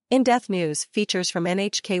In-depth news features from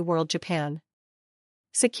NHK World Japan.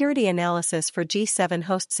 Security analysis for G7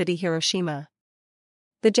 host city Hiroshima.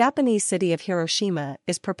 The Japanese city of Hiroshima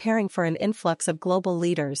is preparing for an influx of global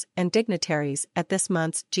leaders and dignitaries at this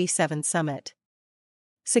month's G7 summit.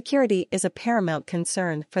 Security is a paramount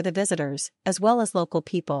concern for the visitors, as well as local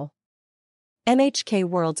people. NHK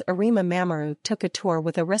World's Arima Mamoru took a tour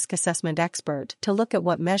with a risk assessment expert to look at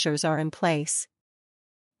what measures are in place.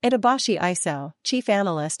 Itabashi Isao, chief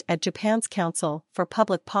analyst at Japan's Council for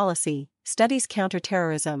Public Policy, studies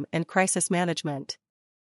counterterrorism and crisis management.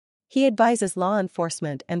 He advises law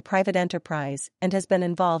enforcement and private enterprise and has been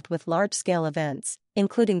involved with large-scale events,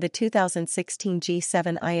 including the 2016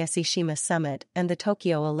 G7 Hiroshima Summit and the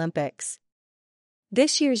Tokyo Olympics.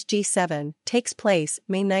 This year's G7 takes place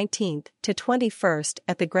May 19 to 21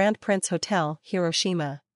 at the Grand Prince Hotel,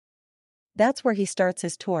 Hiroshima. That's where he starts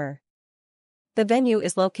his tour. The venue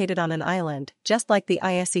is located on an island, just like the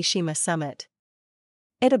Hiroshima Summit.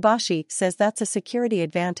 Itabashi says that's a security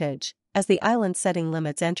advantage, as the island setting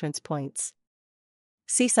limits entrance points.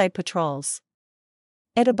 Seaside patrols.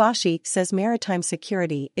 Itabashi says maritime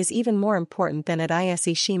security is even more important than at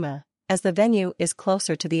Hiroshima, as the venue is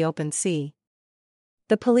closer to the open sea.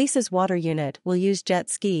 The police's water unit will use jet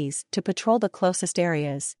skis to patrol the closest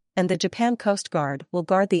areas, and the Japan Coast Guard will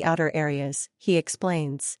guard the outer areas, he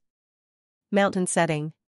explains. Mountain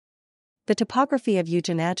setting. The topography of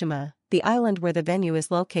Ujinajima, the island where the venue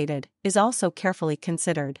is located, is also carefully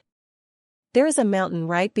considered. There is a mountain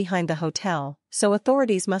right behind the hotel, so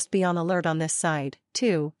authorities must be on alert on this side,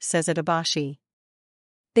 too, says Itabashi.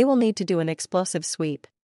 They will need to do an explosive sweep.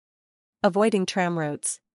 Avoiding tram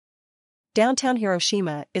routes. Downtown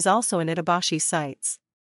Hiroshima is also in Itabashi's sights.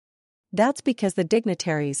 That's because the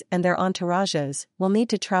dignitaries and their entourages will need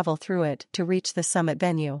to travel through it to reach the summit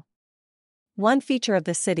venue. One feature of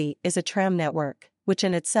the city is a tram network, which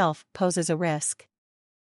in itself poses a risk.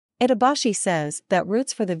 Itabashi says that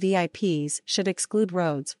routes for the VIPs should exclude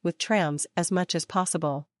roads with trams as much as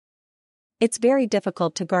possible. It's very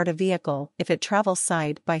difficult to guard a vehicle if it travels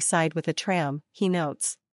side by side with a tram, he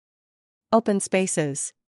notes. Open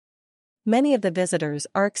spaces. Many of the visitors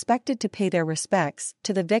are expected to pay their respects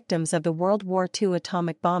to the victims of the World War II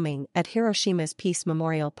atomic bombing at Hiroshima's Peace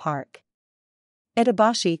Memorial Park.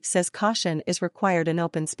 Itabashi says caution is required in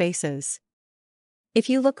open spaces. If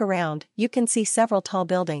you look around, you can see several tall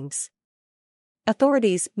buildings.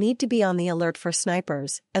 Authorities need to be on the alert for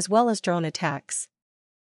snipers, as well as drone attacks.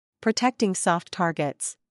 Protecting soft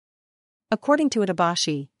targets. According to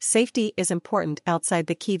Itabashi, safety is important outside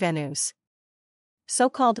the key venues.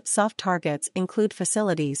 So-called soft targets include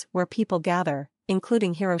facilities where people gather,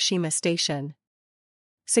 including Hiroshima Station.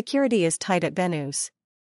 Security is tight at venues.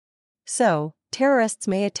 So, terrorists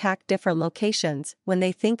may attack different locations when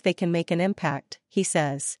they think they can make an impact, he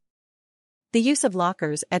says. The use of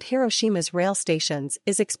lockers at Hiroshima's rail stations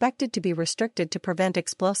is expected to be restricted to prevent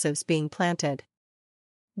explosives being planted.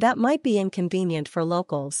 That might be inconvenient for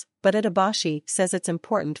locals, but Itabashi says it's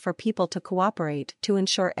important for people to cooperate to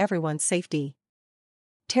ensure everyone's safety.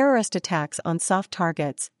 Terrorist attacks on soft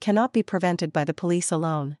targets cannot be prevented by the police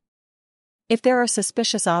alone. If there are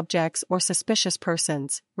suspicious objects or suspicious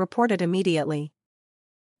persons, report it immediately.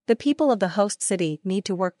 The people of the host city need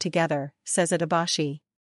to work together, says Itabashi.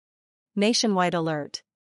 Nationwide alert.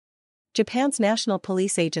 Japan's National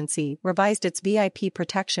Police Agency revised its VIP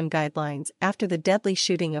protection guidelines after the deadly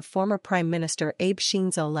shooting of former Prime Minister Abe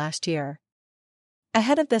Shinzo last year.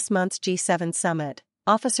 Ahead of this month's G7 summit,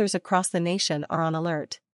 officers across the nation are on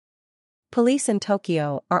alert. Police in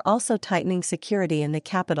Tokyo are also tightening security in the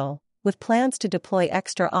capital, with plans to deploy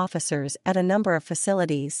extra officers at a number of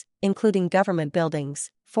facilities, including government buildings,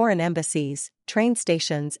 foreign embassies, train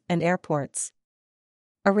stations, and airports.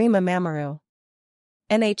 Arima Mamoru.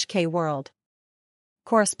 NHK World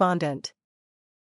Correspondent.